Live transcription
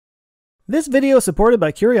This video is supported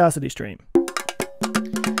by CuriosityStream.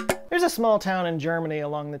 There's a small town in Germany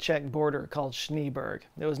along the Czech border called Schneeberg.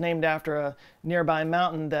 It was named after a nearby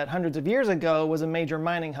mountain that hundreds of years ago was a major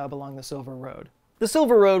mining hub along the Silver Road. The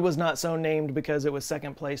Silver Road was not so named because it was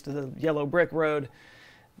second place to the Yellow Brick Road.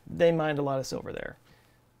 They mined a lot of silver there.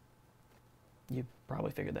 You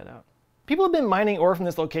probably figured that out. People have been mining ore from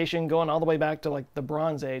this location going all the way back to like the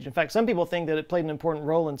Bronze Age. In fact, some people think that it played an important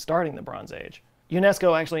role in starting the Bronze Age.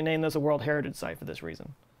 UNESCO actually named this a World Heritage Site for this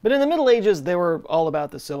reason. But in the Middle Ages, they were all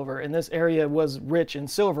about the silver, and this area was rich in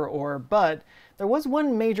silver ore, but there was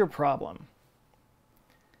one major problem.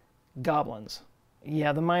 Goblins.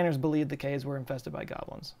 Yeah, the miners believed the caves were infested by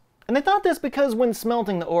goblins. And they thought this because when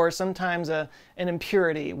smelting the ore, sometimes an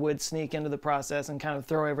impurity would sneak into the process and kind of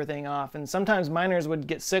throw everything off, and sometimes miners would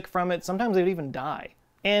get sick from it, sometimes they would even die.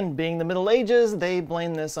 And being the Middle Ages, they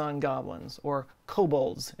blamed this on goblins, or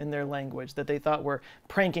kobolds in their language, that they thought were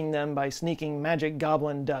pranking them by sneaking magic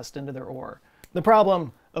goblin dust into their ore. The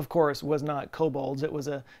problem, of course, was not kobolds. It was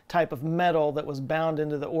a type of metal that was bound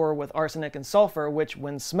into the ore with arsenic and sulfur, which,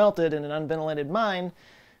 when smelted in an unventilated mine,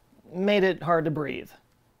 made it hard to breathe,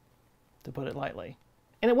 to put it lightly.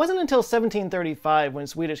 And it wasn't until 1735, when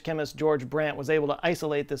Swedish chemist George Brandt was able to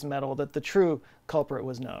isolate this metal, that the true culprit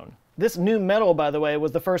was known. This new metal, by the way,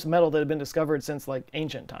 was the first metal that had been discovered since like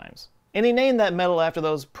ancient times. And he named that metal after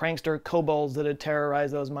those prankster kobolds that had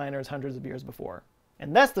terrorized those miners hundreds of years before.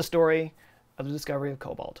 And that's the story of the discovery of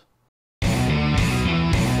cobalt.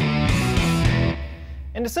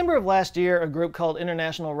 In December of last year, a group called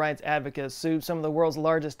International Rights Advocates sued some of the world's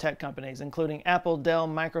largest tech companies, including Apple, Dell,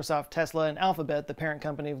 Microsoft, Tesla, and Alphabet, the parent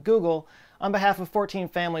company of Google, on behalf of 14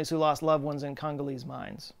 families who lost loved ones in Congolese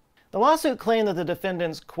mines. The lawsuit claimed that the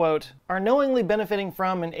defendants, quote, are knowingly benefiting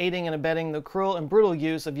from and aiding and abetting the cruel and brutal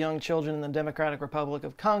use of young children in the Democratic Republic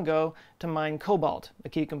of Congo to mine cobalt, a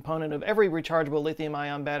key component of every rechargeable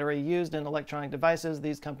lithium-ion battery used in electronic devices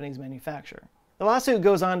these companies manufacture. The lawsuit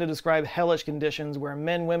goes on to describe hellish conditions where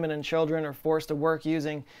men, women, and children are forced to work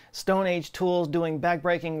using Stone Age tools, doing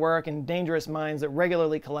backbreaking work in dangerous mines that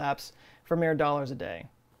regularly collapse for mere dollars a day.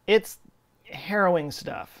 It's harrowing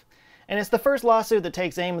stuff. And it's the first lawsuit that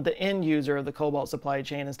takes aim at the end user of the cobalt supply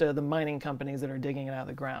chain instead of the mining companies that are digging it out of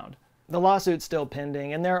the ground. The lawsuit's still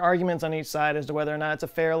pending, and there are arguments on each side as to whether or not it's a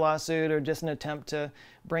fair lawsuit or just an attempt to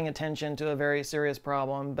bring attention to a very serious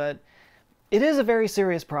problem. But it is a very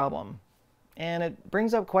serious problem. And it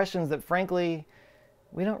brings up questions that, frankly,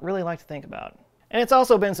 we don't really like to think about. And it's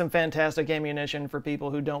also been some fantastic ammunition for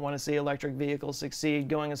people who don't want to see electric vehicles succeed,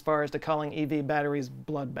 going as far as to calling EV batteries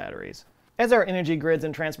blood batteries. As our energy grids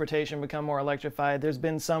and transportation become more electrified, there's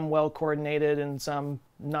been some well-coordinated and some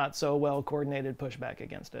not so well-coordinated pushback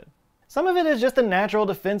against it. Some of it is just the natural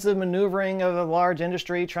defensive maneuvering of a large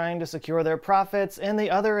industry trying to secure their profits, and the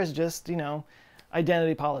other is just, you know,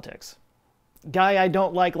 identity politics. Guy I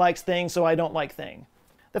don't like likes thing, so I don't like thing.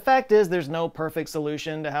 The fact is, there's no perfect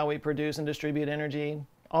solution to how we produce and distribute energy.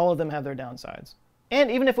 All of them have their downsides. And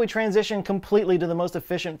even if we transition completely to the most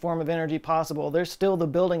efficient form of energy possible, there's still the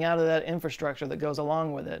building out of that infrastructure that goes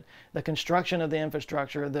along with it. The construction of the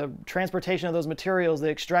infrastructure, the transportation of those materials, the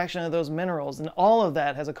extraction of those minerals, and all of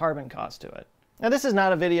that has a carbon cost to it. Now, this is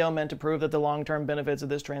not a video meant to prove that the long-term benefits of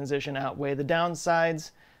this transition outweigh the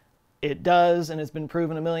downsides. It does, and it's been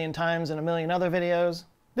proven a million times in a million other videos.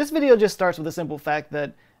 This video just starts with the simple fact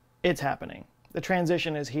that it's happening. The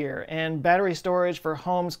transition is here, and battery storage for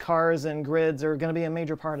homes, cars, and grids are going to be a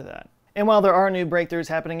major part of that. And while there are new breakthroughs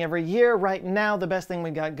happening every year, right now the best thing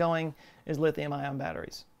we've got going is lithium-ion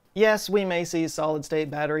batteries. Yes, we may see solid-state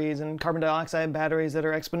batteries and carbon dioxide batteries that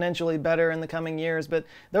are exponentially better in the coming years, but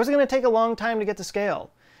those are going to take a long time to get to scale.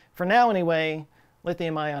 For now anyway,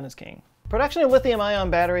 lithium-ion is king. Production of lithium-ion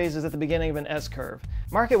batteries is at the beginning of an S-curve.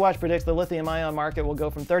 MarketWatch predicts the lithium-ion market will go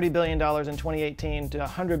from $30 billion in 2018 to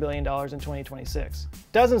 $100 billion in 2026.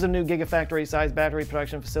 Dozens of new gigafactory-sized battery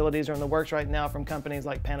production facilities are in the works right now from companies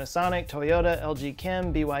like Panasonic, Toyota, LG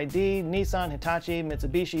Chem, BYD, Nissan, Hitachi,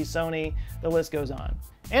 Mitsubishi, Sony, the list goes on.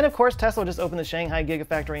 And of course, Tesla just opened the Shanghai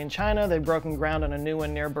Gigafactory in China. They've broken ground on a new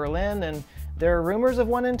one near Berlin, and there are rumors of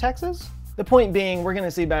one in Texas. The point being, we're going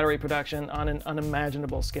to see battery production on an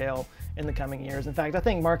unimaginable scale in the coming years. In fact, I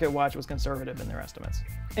think MarketWatch was conservative in their estimates.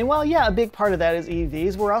 And while, yeah, a big part of that is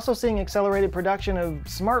EVs, we're also seeing accelerated production of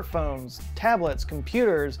smartphones, tablets,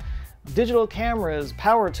 computers, digital cameras,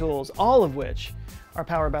 power tools, all of which are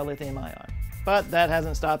powered by lithium-ion. But that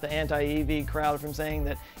hasn't stopped the anti-EV crowd from saying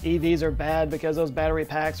that EVs are bad because those battery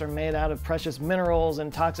packs are made out of precious minerals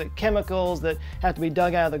and toxic chemicals that have to be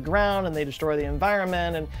dug out of the ground, and they destroy the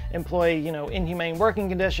environment and employ, inhumane working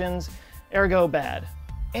conditions, ergo bad.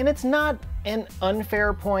 And it's not an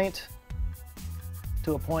unfair point,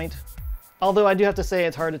 to a point. Although I do have to say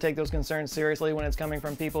it's hard to take those concerns seriously when it's coming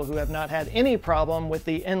from people who have not had any problem with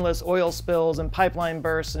the endless oil spills and pipeline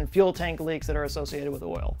bursts and fuel tank leaks that are associated with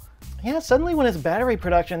oil. Yeah, suddenly when it's battery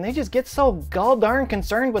production, they just get so gall-darn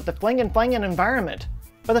concerned with the flingin' environment.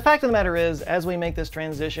 But the fact of the matter is, as we make this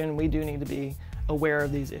transition, we do need to be aware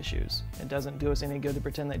of these issues. It doesn't do us any good to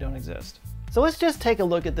pretend they don't exist. So let's just take a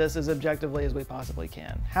look at this as objectively as we possibly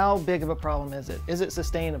can. How big of a problem is it? Is it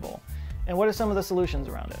sustainable? And what are some of the solutions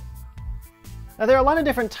around it? Now, there are a lot of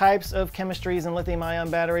different types of chemistries in lithium-ion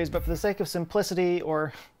batteries, but for the sake of simplicity,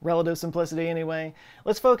 or relative simplicity anyway,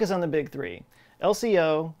 let's focus on the big three: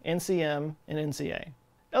 LCO, NCM, and NCA.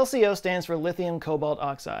 LCO stands for lithium cobalt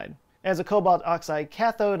oxide. As a cobalt oxide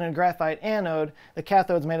cathode and a graphite anode, the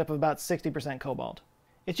cathode is made up of about 60% cobalt.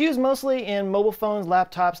 It's used mostly in mobile phones,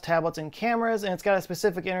 laptops, tablets, and cameras, and it's got a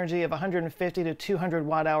specific energy of 150 to 200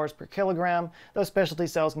 watt-hours per kilogram, though specialty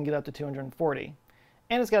cells can get up to 240.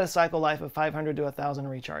 And it's got a cycle life of 500 to 1,000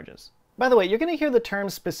 recharges. By the way, you're going to hear the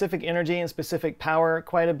terms specific energy and specific power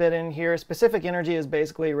quite a bit in here. Specific energy is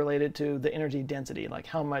basically related to the energy density, like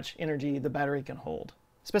how much energy the battery can hold.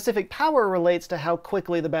 Specific power relates to how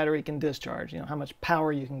quickly the battery can discharge, how much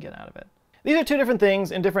power you can get out of it. These are two different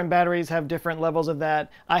things, and different batteries have different levels of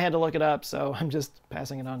that. I had to look it up, so I'm just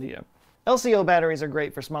passing it on to you. LCO batteries are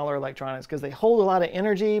great for smaller electronics because they hold a lot of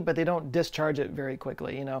energy, but they don't discharge it very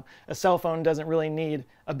quickly. A cell phone doesn't really need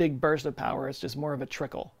a big burst of power, it's just more of a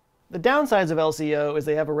trickle. The downsides of LCO is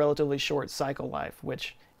they have a relatively short cycle life,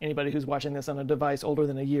 which anybody who's watching this on a device older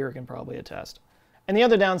than a year can probably attest. And the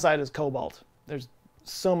other downside is cobalt. There's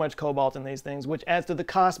so much cobalt in these things, which adds to the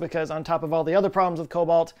cost because on top of all the other problems with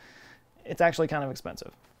cobalt, it's actually kind of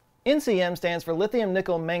expensive. NCM stands for lithium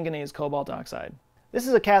nickel manganese cobalt oxide. This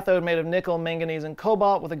is a cathode made of nickel, manganese, and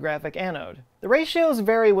cobalt with a graphic anode. The ratios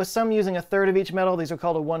vary, with some using a third of each metal. These are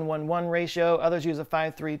called a 1-1-1 ratio. Others use a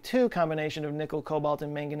 5-3-2 combination of nickel, cobalt,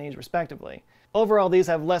 and manganese respectively. Overall, these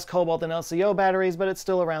have less cobalt than LCO batteries, but it's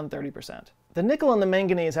still around 30%. The nickel and the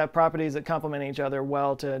manganese have properties that complement each other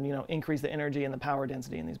well to, increase the energy and the power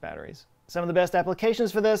density in these batteries. Some of the best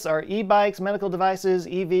applications for this are e-bikes, medical devices,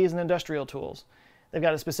 EVs, and industrial tools. They've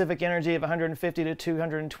got a specific energy of 150 to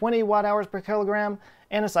 220 watt-hours per kilogram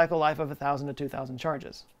and a cycle life of 1,000 to 2,000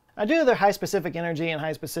 charges. Now, due to their high specific energy and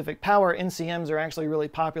high specific power, NCMs are actually really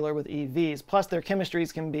popular with EVs. Plus, their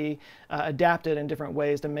chemistries can be adapted in different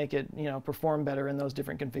ways to make it, perform better in those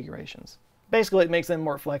different configurations. Basically, it makes them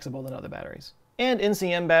more flexible than other batteries. And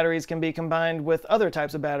NCM batteries can be combined with other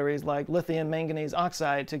types of batteries like lithium manganese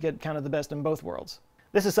oxide to get kind of the best in both worlds.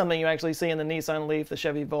 This is something you actually see in the Nissan Leaf, the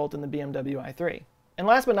Chevy Volt, and the BMW i3. And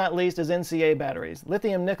last but not least is NCA batteries,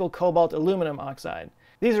 lithium nickel cobalt aluminum oxide.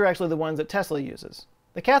 These are actually the ones that Tesla uses.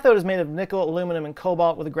 The cathode is made of nickel, aluminum, and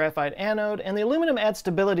cobalt with a graphite anode, and the aluminum adds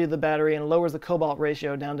stability to the battery and lowers the cobalt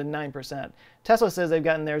ratio down to 9%. Tesla says they've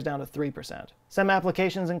gotten theirs down to 3%. Some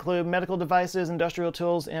applications include medical devices, industrial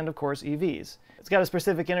tools, and of course EVs. It's got a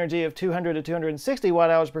specific energy of 200 to 260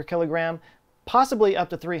 watt-hours per kilogram, possibly up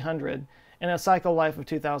to 300, and a cycle life of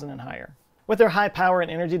 2,000 and higher. With their high power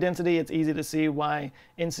and energy density, it's easy to see why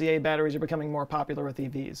NCA batteries are becoming more popular with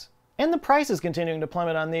EVs. And the price is continuing to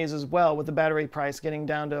plummet on these as well, with the battery price getting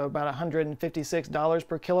down to about $156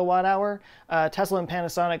 per kilowatt hour. Tesla and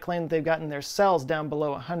Panasonic claim that they've gotten their cells down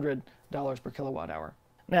below $100 per kilowatt hour.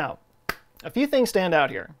 Now, a few things stand out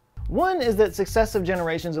here. One is that successive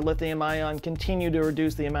generations of lithium-ion continue to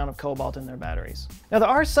reduce the amount of cobalt in their batteries. Now, there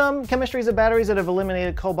are some chemistries of batteries that have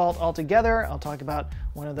eliminated cobalt altogether. I'll talk about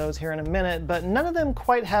one of those here in a minute, but none of them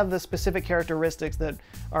quite have the specific characteristics that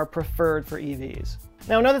are preferred for EVs.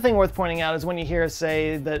 Now, another thing worth pointing out is when you hear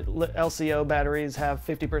say that LCO batteries have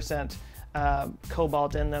 50%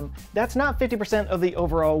 cobalt in them, that's not 50% of the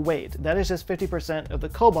overall weight. That is just 50% of the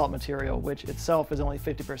cobalt material, which itself is only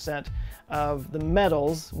 50% of the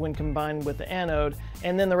metals when combined with the anode,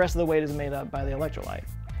 and then the rest of the weight is made up by the electrolyte.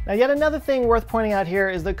 Now, yet another thing worth pointing out here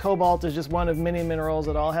is that cobalt is just one of many minerals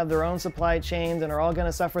that all have their own supply chains and are all going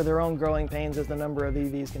to suffer their own growing pains as the number of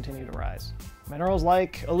EVs continue to rise. Minerals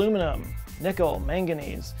like aluminum, nickel,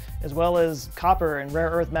 manganese, as well as copper and rare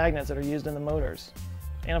earth magnets that are used in the motors.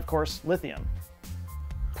 And of course, lithium.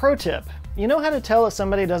 Pro tip, you know how to tell if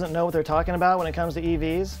somebody doesn't know what they're talking about when it comes to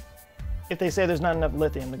EVs? If they say there's not enough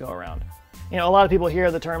lithium to go around. A lot of people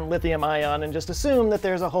hear the term lithium-ion and just assume that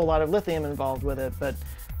there's a whole lot of lithium involved with it, but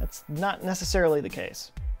that's not necessarily the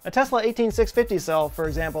case. A Tesla 18650 cell, for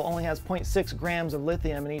example, only has 0.6 grams of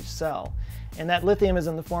lithium in each cell, and that lithium is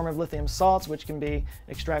in the form of lithium salts, which can be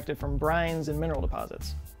extracted from brines and mineral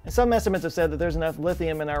deposits. And some estimates have said that there's enough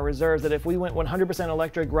lithium in our reserves that if we went 100%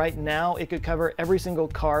 electric right now, it could cover every single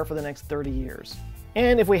car for the next 30 years.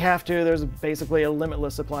 And if we have to, there's basically a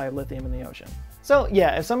limitless supply of lithium in the ocean. So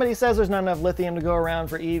yeah, if somebody says there's not enough lithium to go around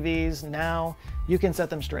for EVs now, you can set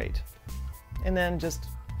them straight. And then just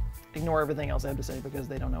ignore everything else I have to say because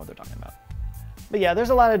they don't know what they're talking about. But yeah, there's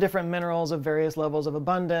a lot of different minerals of various levels of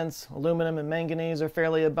abundance. Aluminum and manganese are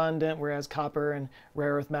fairly abundant, whereas copper and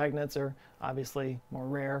rare earth magnets are obviously more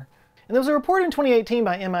rare. And there was a report in 2018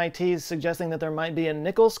 by MIT suggesting that there might be a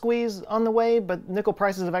nickel squeeze on the way, but nickel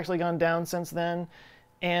prices have actually gone down since then.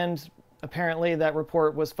 And apparently that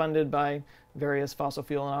report was funded by various fossil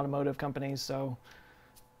fuel and automotive companies, so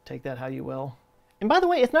take that how you will. And by the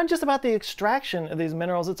way, it's not just about the extraction of these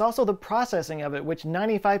minerals, it's also the processing of it, which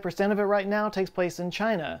 95% of it right now takes place in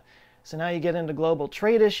China. So now you get into global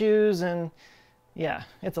trade issues, and yeah,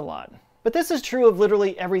 it's a lot. But this is true of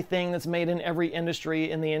literally everything that's made in every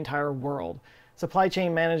industry in the entire world. Supply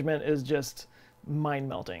chain management is just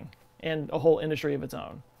mind-melting, and a whole industry of its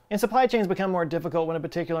own. And supply chains become more difficult when a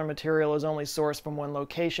particular material is only sourced from one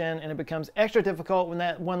location, and it becomes extra difficult when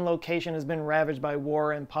that one location has been ravaged by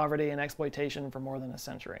war and poverty and exploitation for more than a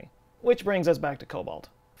century. Which brings us back to cobalt.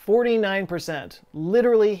 49%,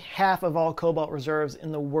 literally half of all cobalt reserves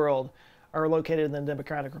in the world, are located in the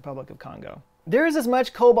Democratic Republic of Congo. There is as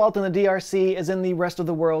much cobalt in the DRC as in the rest of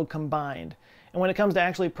the world combined. And when it comes to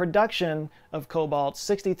actually production of cobalt,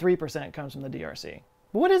 63% comes from the DRC.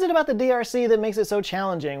 But what is it about the DRC that makes it so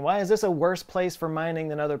challenging? Why is this a worse place for mining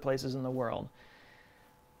than other places in the world?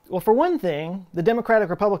 Well, for one thing, the Democratic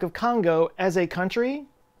Republic of Congo as a country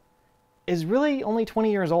is really only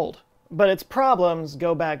 20 years old. But its problems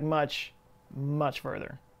go back much, much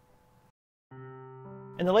further.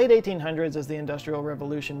 In the late 1800s, as the Industrial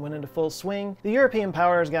Revolution went into full swing, the European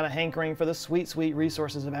powers got a hankering for the sweet, sweet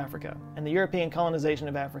resources of Africa, and the European colonization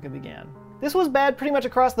of Africa began. This was bad pretty much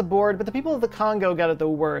across the board, but the people of the Congo got it the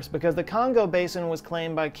worst because the Congo Basin was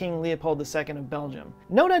claimed by King Leopold II of Belgium.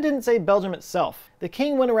 Note I didn't say Belgium itself. The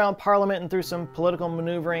king went around Parliament and through some political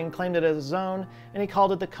maneuvering claimed it as his own, and he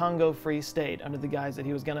called it the Congo Free State under the guise that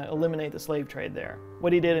he was going to eliminate the slave trade there.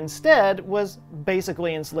 What he did instead was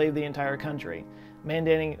basically enslave the entire country,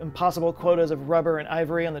 mandating impossible quotas of rubber and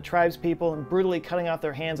ivory on the tribespeople and brutally cutting off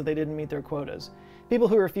their hands if they didn't meet their quotas. People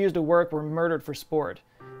who refused to work were murdered for sport.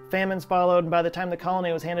 Famines followed, and by the time the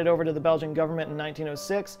colony was handed over to the Belgian government in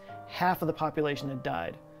 1906, half of the population had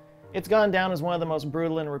died. It's gone down as one of the most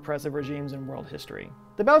brutal and repressive regimes in world history.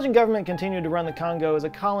 The Belgian government continued to run the Congo as a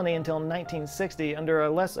colony until 1960 under a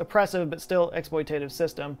less oppressive but still exploitative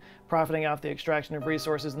system, profiting off the extraction of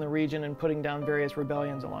resources in the region and putting down various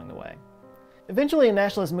rebellions along the way. Eventually, a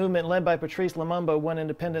nationalist movement led by Patrice Lumumba won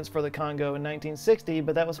independence for the Congo in 1960,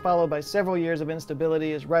 but that was followed by several years of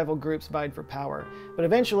instability as rival groups vied for power. But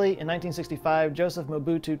eventually, in 1965, Joseph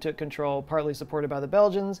Mobutu took control, partly supported by the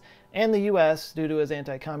Belgians and the US due to his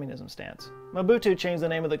anti-communism stance. Mobutu changed the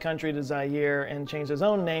name of the country to Zaire and changed his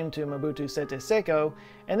own name to Mobutu Sese Seko,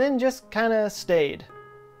 and then just kinda stayed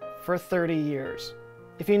for 30 years.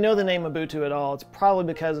 If you know the name Mobutu at all, it's probably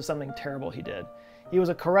because of something terrible he did. He was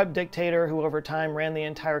a corrupt dictator who over time ran the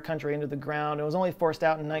entire country into the ground and was only forced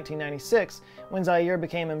out in 1996 when Zaire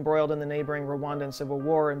became embroiled in the neighboring Rwandan civil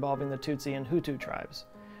war involving the Tutsi and Hutu tribes.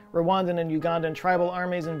 Rwandan and Ugandan tribal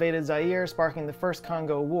armies invaded Zaire, sparking the First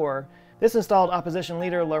Congo War. This installed opposition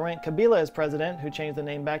leader Laurent Kabila as president, who changed the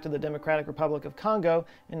name back to the Democratic Republic of Congo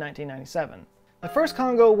in 1997. The First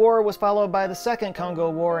Congo War was followed by the Second Congo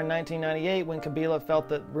War in 1998 when Kabila felt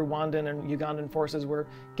that Rwandan and Ugandan forces were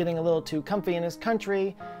getting a little too comfy in his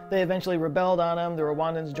country. They eventually rebelled on him, the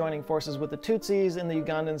Rwandans joining forces with the Tutsis and the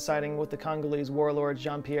Ugandans siding with the Congolese warlord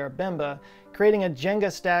Jean-Pierre Bemba, creating a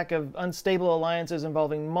Jenga stack of unstable alliances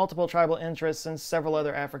involving multiple tribal interests and several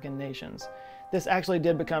other African nations. This actually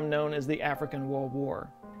did become known as the African World War.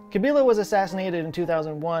 Kabila was assassinated in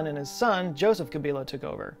 2001 and his son, Joseph Kabila, took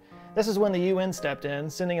over. This is when the UN stepped in,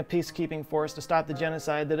 sending a peacekeeping force to stop the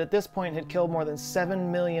genocide that at this point had killed more than 7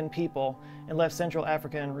 million people and left Central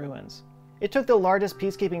Africa in ruins. It took the largest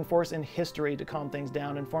peacekeeping force in history to calm things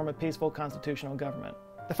down and form a peaceful constitutional government.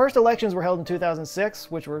 The first elections were held in 2006,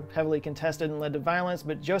 which were heavily contested and led to violence,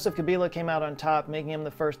 but Joseph Kabila came out on top, making him the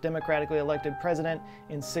first democratically elected president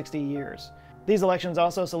in 60 years. These elections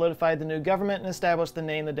also solidified the new government and established the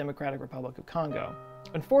name the Democratic Republic of Congo.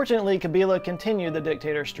 Unfortunately, Kabila continued the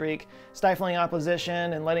dictator streak, stifling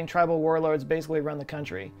opposition and letting tribal warlords basically run the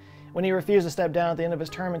country. When he refused to step down at the end of his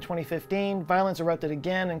term in 2015, violence erupted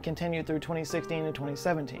again and continued through 2016 and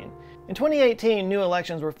 2017. In 2018, new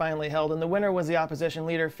elections were finally held, and the winner was the opposition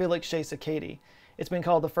leader Felix Tshisekedi. It's been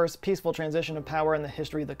called the first peaceful transition of power in the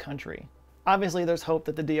history of the country. Obviously, there's hope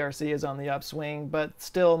that the DRC is on the upswing, but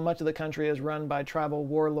still much of the country is run by tribal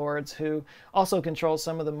warlords who also control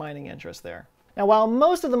some of the mining interests there. Now, while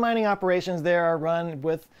most of the mining operations there are run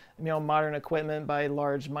with modern equipment by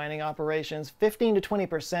large mining operations, 15 to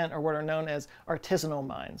 20% are what are known as artisanal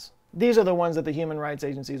mines. These are the ones that the human rights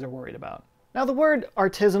agencies are worried about. Now, the word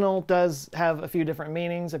artisanal does have a few different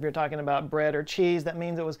meanings. If you're talking about bread or cheese, that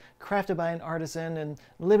means it was crafted by an artisan in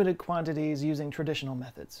limited quantities using traditional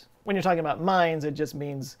methods. When you're talking about mines, it just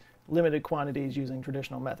means limited quantities using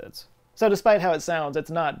traditional methods. So despite how it sounds,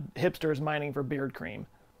 it's not hipsters mining for beard cream.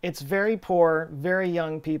 It's very poor, very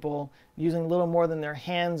young people using little more than their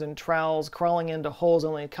hands and trowels, crawling into holes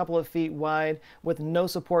only a couple of feet wide with no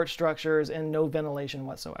support structures and no ventilation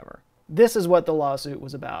whatsoever. This is what the lawsuit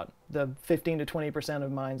was about, the 15 to 20%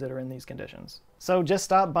 of mines that are in these conditions. So just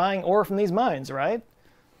stop buying ore from these mines, right?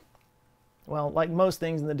 Well, like most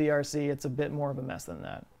things in the DRC, it's a bit more of a mess than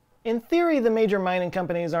that. In theory, the major mining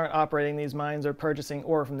companies aren't operating these mines or purchasing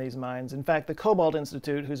ore from these mines. In fact, the Cobalt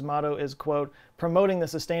Institute, whose motto is, quote, promoting the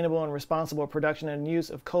sustainable and responsible production and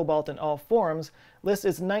use of cobalt in all forms, lists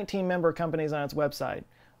its 19 member companies on its website.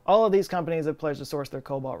 All of these companies have pledged to source their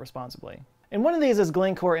cobalt responsibly. And one of these is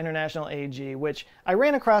Glencore International AG, which I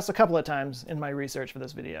ran across a couple of times in my research for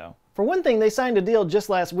this video. For one thing, they signed a deal just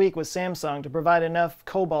last week with Samsung to provide enough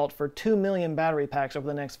cobalt for 2 million battery packs over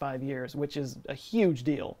the next 5 years, which is a huge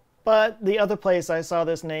deal. But the other place I saw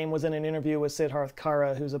this name was in an interview with Siddharth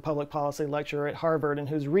Kara, who's a public policy lecturer at Harvard and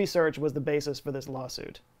whose research was the basis for this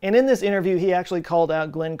lawsuit. And in this interview, he actually called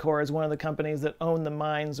out Glencore as one of the companies that own the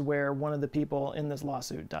mines where one of the people in this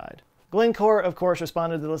lawsuit died. Glencore, of course,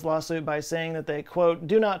 responded to this lawsuit by saying that they, quote,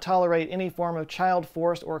 do not tolerate any form of child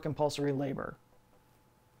forced or compulsory labor.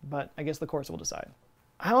 But I guess the courts will decide.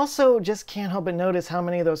 I also just can't help but notice how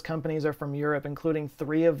many of those companies are from Europe, including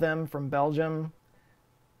 3 of them from Belgium.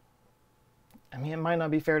 I mean, it might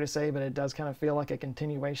not be fair to say, but it does kind of feel like a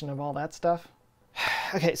continuation of all that stuff.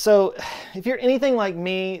 Okay, so if you're anything like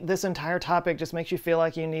me, this entire topic just makes you feel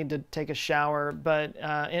like you need to take a shower, but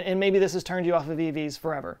and maybe this has turned you off of EVs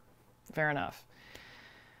forever. Fair enough.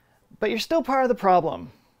 But you're still part of the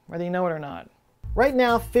problem, whether you know it or not. Right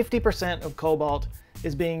now, 50% of cobalt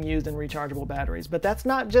is being used in rechargeable batteries, but that's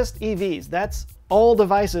not just EVs. That's all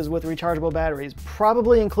devices with rechargeable batteries,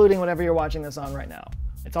 probably including whatever you're watching this on right now.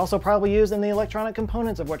 It's also probably used in the electronic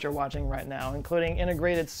components of what you're watching right now, including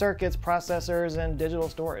integrated circuits, processors, and digital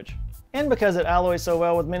storage. And because it alloys so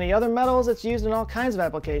well with many other metals, it's used in all kinds of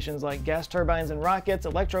applications like gas turbines and rockets,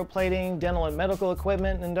 electroplating, dental and medical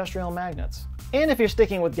equipment, and industrial magnets. And if you're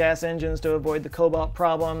sticking with gas engines to avoid the cobalt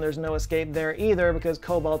problem, there's no escape there either, because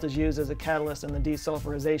cobalt is used as a catalyst in the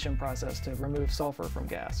desulfurization process to remove sulfur from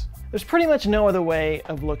gas. There's pretty much no other way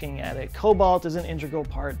of looking at it. Cobalt is an integral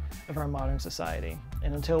part of our modern society.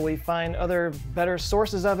 And until we find other better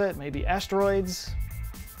sources of it, maybe asteroids,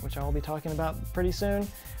 which I will be talking about pretty soon,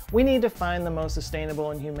 we need to find the most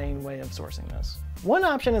sustainable and humane way of sourcing this. One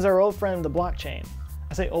option is our old friend, the blockchain.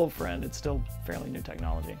 I say old friend, it's still fairly new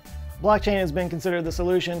technology. Blockchain has been considered the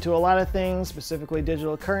solution to a lot of things, specifically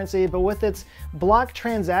digital currency, but with its block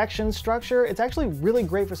transaction structure, it's actually really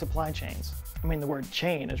great for supply chains. I mean, the word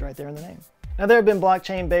chain is right there in the name. Now, there have been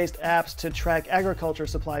blockchain-based apps to track agriculture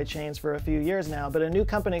supply chains for a few years now, but a new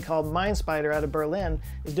company called MineSpider out of Berlin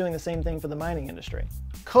is doing the same thing for the mining industry.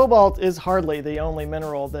 Cobalt is hardly the only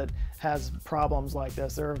mineral that has problems like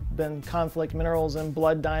this. There have been conflict minerals and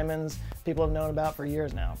blood diamonds people have known about for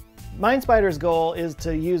years now. MineSpider's goal is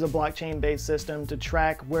to use a blockchain-based system to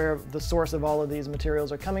track where the source of all of these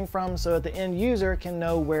materials are coming from so that the end user can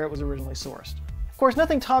know where it was originally sourced. Of course,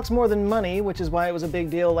 nothing talks more than money, which is why it was a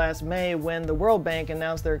big deal last May when the World Bank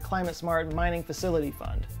announced their climate-smart mining facility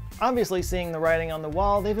fund. Obviously, seeing the writing on the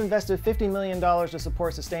wall, they've invested $50 million to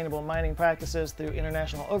support sustainable mining practices through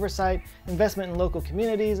international oversight, investment in local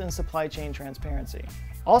communities, and supply chain transparency.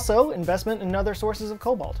 Also, investment in other sources of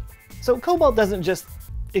cobalt. So cobalt doesn't just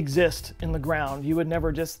exist in the ground. You would never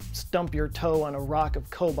just stump your toe on a rock of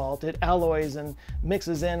cobalt. It alloys and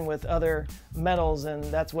mixes in with other metals, and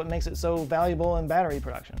that's what makes it so valuable in battery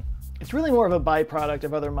production. It's really more of a byproduct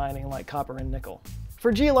of other mining like copper and nickel. For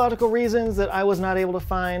geological reasons that I was not able to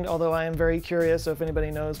find, although I am very curious, so if anybody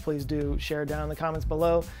knows, please do share down in the comments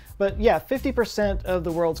below. But yeah, 50% of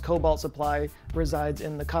the world's cobalt supply resides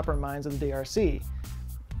in the copper mines of the DRC.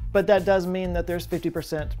 But that does mean that there's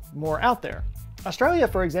 50% more out there. Australia,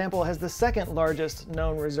 for example, has the second largest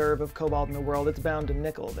known reserve of cobalt in the world. It's bound to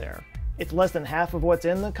nickel there. It's less than half of what's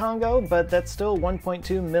in the Congo, but that's still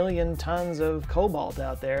 1.2 million tons of cobalt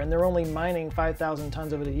out there, and they're only mining 5,000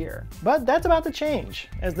 tons of it a year. But that's about to change.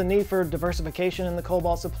 As the need for diversification in the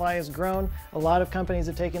cobalt supply has grown, a lot of companies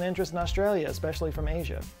have taken interest in Australia, especially from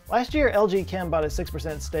Asia. Last year, LG Chem bought a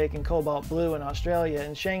 6% stake in Cobalt Blue in Australia,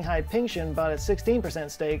 and Shanghai Pingshan bought a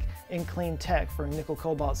 16% stake in Clean Tech for nickel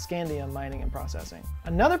cobalt scandium mining and processing.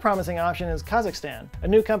 Another promising option is Kazakhstan. A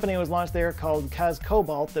new company was launched there called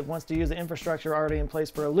Cobalt that wants to use the infrastructure already in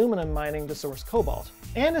place for aluminum mining to source cobalt.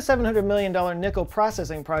 And a $700 million nickel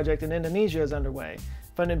processing project in Indonesia is underway,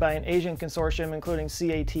 funded by an Asian consortium including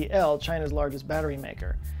CATL, China's largest battery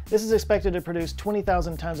maker. This is expected to produce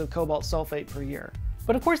 20,000 tons of cobalt sulfate per year.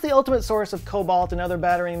 But of course the ultimate source of cobalt and other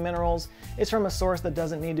battery minerals is from a source that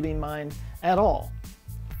doesn't need to be mined at all: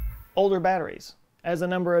 older batteries. As the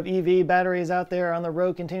number of EV batteries out there on the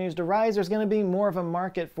road continues to rise, there's going to be more of a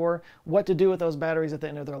market for what to do with those batteries at the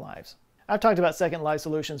end of their lives. I've talked about second life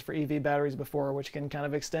solutions for EV batteries before, which can kind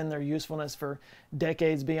of extend their usefulness for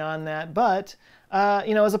decades beyond that. But,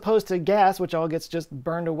 as opposed to gas, which all gets just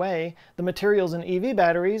burned away, the materials in EV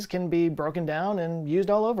batteries can be broken down and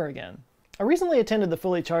used all over again. I recently attended the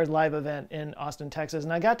Fully Charged Live event in Austin, Texas,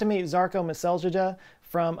 and I got to meet Zarko Meseldzija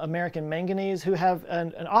from American Manganese, who have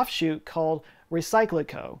an offshoot called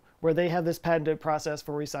RecycLiCo, where they have this patented process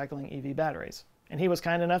for recycling EV batteries. And he was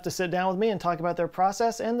kind enough to sit down with me and talk about their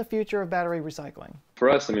process and the future of battery recycling. For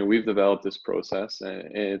us, we've developed this process,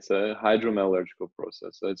 and it's a hydrometallurgical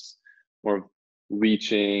process. So it's more of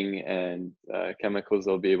leaching and chemicals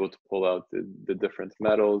that'll be able to pull out the different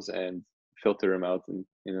metals and filter them out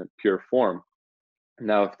in a pure form.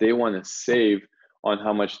 Now, if they want to save on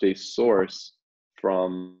how much they source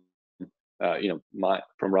from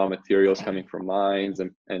from raw materials coming from mines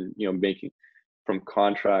and making from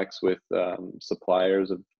contracts with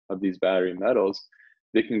suppliers of these battery metals,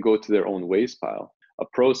 they can go to their own waste pile. A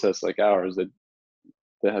process like ours that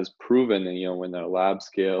has proven, in our lab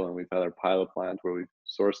scale, and we've had our pilot plant where we've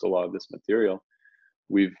sourced a lot of this material,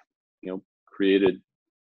 we've created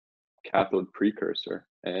cathode precursor,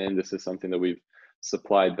 and this is something that we've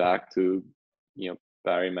supplied back to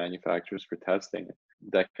battery manufacturers for testing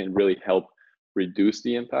that can really help reduce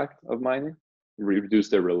the impact of mining, reduce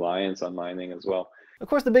their reliance on mining as well. Of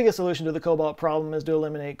course, the biggest solution to the cobalt problem is to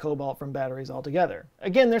eliminate cobalt from batteries altogether.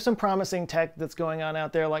 Again, there's some promising tech that's going on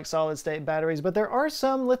out there like solid-state batteries, but there are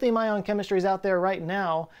some lithium-ion chemistries out there right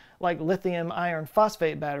now, like lithium iron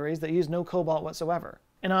phosphate batteries that use no cobalt whatsoever.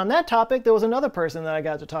 And on that topic, there was another person that I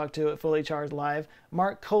got to talk to at Fully Charged Live,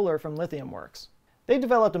 Marc Kohler from Lithiumwerks. They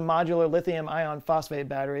developed a modular lithium-ion phosphate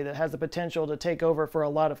battery that has the potential to take over for a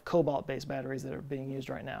lot of cobalt-based batteries that are being used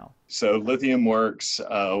right now. So Lithiumwerks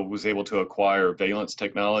was able to acquire valence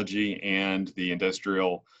technology and the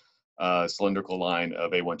industrial cylindrical line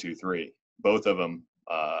of A123. Both of them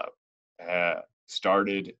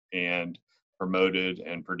started and promoted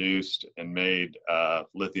and produced and made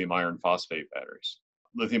lithium iron phosphate batteries.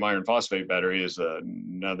 Lithium iron phosphate battery is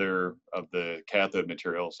another of the cathode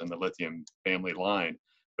materials in the lithium family line,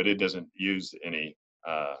 but it doesn't use any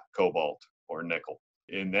cobalt or nickel.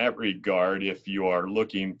 In that regard, if you are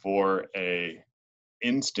looking for a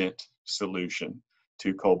instant solution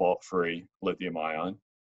to cobalt-free lithium ion,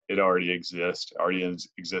 it already exists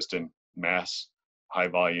in mass, high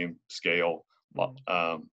volume scale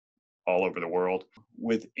all over the world.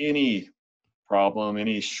 With any problem,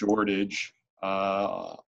 any shortage,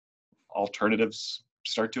 alternatives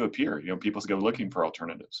start to appear. People go looking for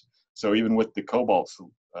alternatives. So even with the cobalt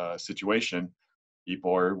situation,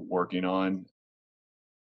 people are working on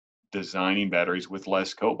designing batteries with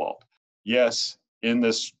less cobalt. Yes, in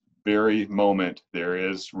this very moment, there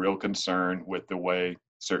is real concern with the way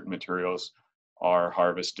certain materials are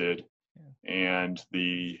harvested and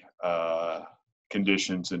the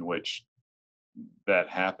conditions in which that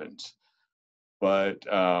happens. But,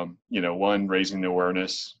 one, raising the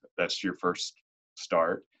awareness, that's your first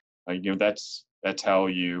start. That's how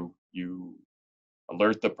you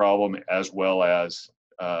alert the problem, as well as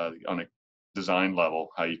on a design level,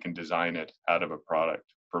 how you can design it out of a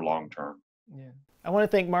product for long term. Yeah. I want to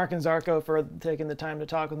thank Marc and Zarko for taking the time to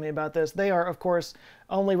talk with me about this. They are, of course,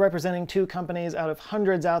 only representing 2 companies out of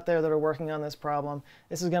hundreds out there that are working on this problem.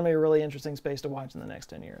 This is going to be a really interesting space to watch in the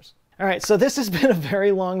next 10 years. All right, so this has been a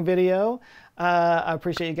very long video. I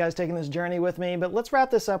appreciate you guys taking this journey with me, but let's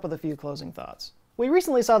wrap this up with a few closing thoughts. We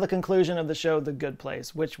recently saw the conclusion of the show The Good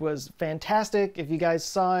Place, which was fantastic. If you guys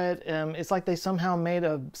saw it, it's like they somehow made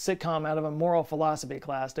a sitcom out of a moral philosophy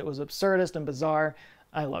class. It was absurdist and bizarre.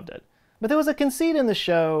 I loved it. But there was a conceit in the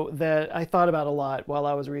show that I thought about a lot while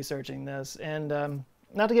I was researching this, and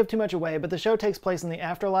Not to give too much away, but the show takes place in the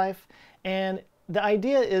afterlife, and the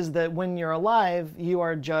idea is that when you're alive, you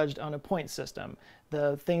are judged on a point system.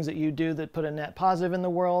 The things that you do that put a net positive in the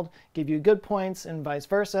world give you good points and vice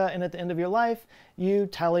versa, and at the end of your life, you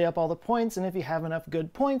tally up all the points, and if you have enough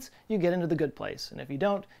good points, you get into the good place, and if you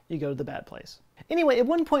don't, you go to the bad place. Anyway, at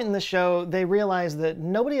one point in the show, they realize that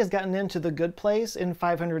nobody has gotten into the good place in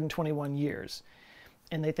 521 years.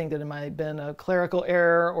 And they think that it might have been a clerical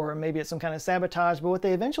error, or maybe it's some kind of sabotage, but what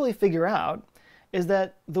they eventually figure out is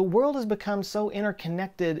that the world has become so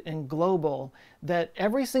interconnected and global that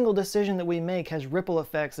every single decision that we make has ripple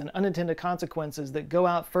effects and unintended consequences that go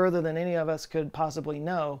out further than any of us could possibly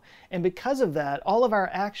know. And because of that, all of our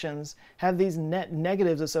actions have these net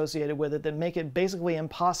negatives associated with it that make it basically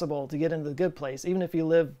impossible to get into the good place, even if you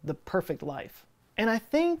live the perfect life. And I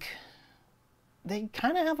think they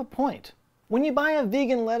kind of have a point. When you buy a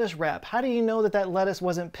vegan lettuce wrap, how do you know that that lettuce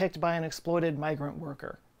wasn't picked by an exploited migrant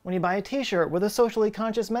worker? When you buy a t-shirt with a socially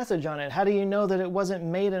conscious message on it, how do you know that it wasn't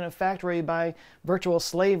made in a factory by virtual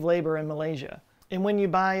slave labor in Malaysia? And when you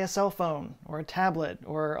buy a cell phone, or a tablet,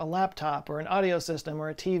 or a laptop, or an audio system, or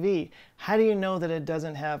a TV, how do you know that it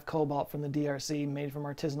doesn't have cobalt from the DRC made from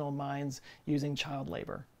artisanal mines using child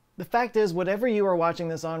labor? The fact is, whatever you are watching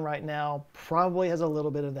this on right now probably has a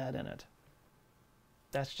little bit of that in it.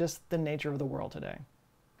 That's just the nature of the world today.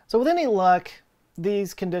 So with any luck,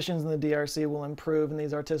 these conditions in the DRC will improve and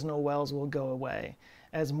these artisanal wells will go away.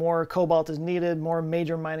 As more cobalt is needed, more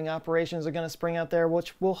major mining operations are going to spring out there,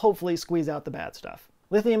 which will hopefully squeeze out the bad stuff.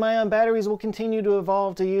 Lithium-ion batteries will continue to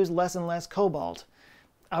evolve to use less and less cobalt.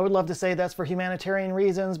 I would love to say that's for humanitarian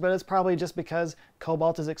reasons, but it's probably just because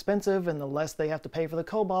cobalt is expensive, and the less they have to pay for the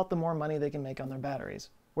cobalt, the more money they can make on their batteries.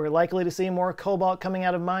 We're likely to see more cobalt coming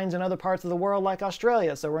out of mines in other parts of the world like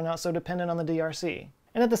Australia, so we're not so dependent on the DRC.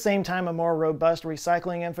 And at the same time, a more robust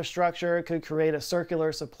recycling infrastructure could create a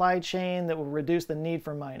circular supply chain that will reduce the need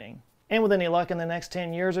for mining. And with any luck, in the next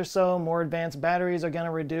 10 years or so, more advanced batteries are going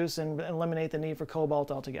to reduce and eliminate the need for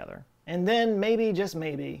cobalt altogether. And then, maybe, just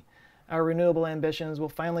maybe, our renewable ambitions will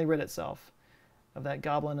finally rid itself of that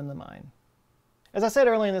goblin in the mine. As I said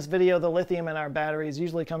earlier in this video, the lithium in our batteries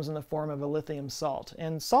usually comes in the form of a lithium salt.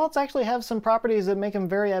 And salts actually have some properties that make them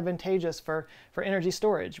very advantageous for energy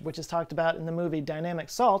storage, which is talked about in the movie Dynamic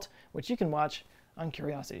Salt, which you can watch on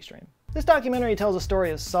CuriosityStream. This documentary tells a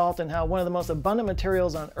story of salt and how one of the most abundant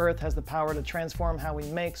materials on Earth has the power to transform how we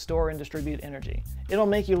make, store, and distribute energy. It'll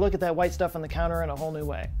make you look at that white stuff on the counter in a whole new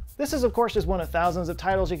way. This is, of course, just one of thousands of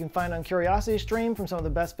titles you can find on CuriosityStream from some of the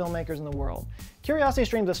best filmmakers in the world.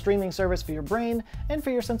 CuriosityStream is a streaming service for your brain and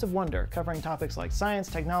for your sense of wonder, covering topics like science,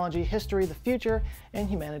 technology, history, the future, and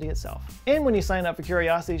humanity itself. And when you sign up for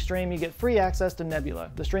CuriosityStream, you get free access to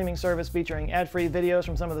Nebula, the streaming service featuring ad-free videos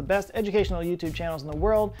from some of the best educational YouTube channels in the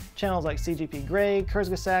world, channels like CGP Grey,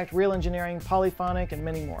 Kurzgesagt, Real Engineering, Polyphonic, and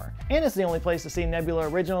many more. And it's the only place to see Nebula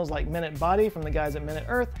originals like Minute Body from the guys at Minute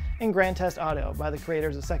Earth, and Grand Test Audio by the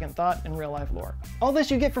creators of Second Thought and Real Life Lore. All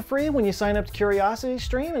this you get for free when you sign up to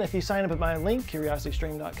CuriosityStream, and if you sign up at my link,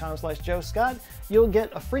 curiositystream.com/joescott, you'll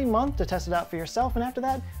get a free month to test it out for yourself, and after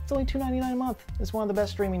that, it's only $2.99 a month. It's one of the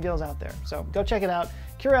best streaming deals out there. So go check it out,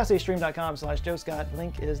 curiositystream.com/joescott,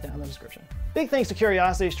 link is down in the description. Big thanks to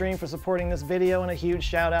CuriosityStream for supporting this video, and a huge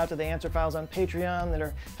shout out to the Answer Files on Patreon that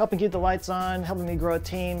are helping keep the lights on, helping me grow a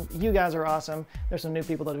team. You guys are awesome. There's some new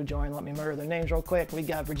people that have joined. Let me murder their names real quick. We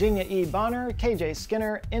got Virginia E. Bonner, KJ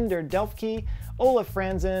Skinner, Ender Delfke, Olaf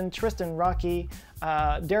Franzen, Tristan Rocky,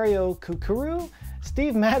 Dario Kukuru,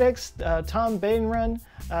 Steve Maddox, Tom Bainrun,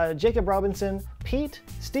 Jacob Robinson, Pete,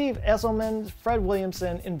 Steve Esselman, Fred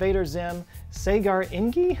Williamson, Invader Zim, Sagar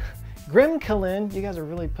Ingi, Grim Kalin, you guys are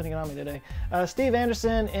really putting it on me today, Steve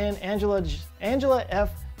Anderson, and Angela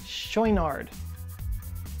F. Schoinard.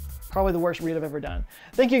 Probably the worst read I've ever done.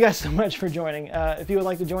 Thank you guys so much for joining. If you would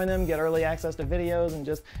like to join them, get early access to videos, and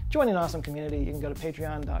just join an awesome community, you can go to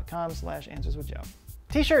patreon.com/answerswithjoe.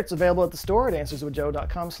 T-shirts available at the store at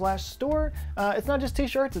answerswithjoe.com/store. It's not just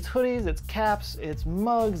t-shirts, it's hoodies, it's caps, it's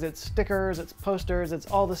mugs, it's stickers, it's posters, it's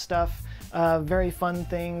all the stuff. Very fun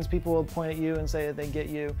things. People will point at you and say that they get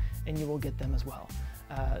you, and you will get them as well.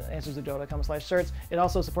 answerswithjoe.com/shirts. It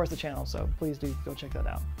also supports the channel, so please do go check that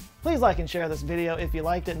out. Please like and share this video if you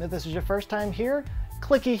liked it, and if this is your first time here,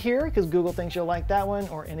 clicky here because Google thinks you'll like that one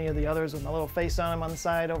or any of the others with my little face on them on the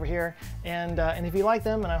side over here. And if you like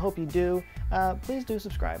them, and I hope you do, please do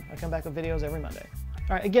subscribe. I come back with videos every Monday.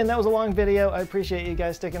 All right, again, that was a long video. I appreciate you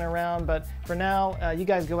guys sticking around, but for now, you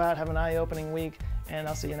guys go out, have an eye-opening week, and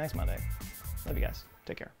I'll see you next Monday. Love you guys.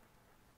 Take care.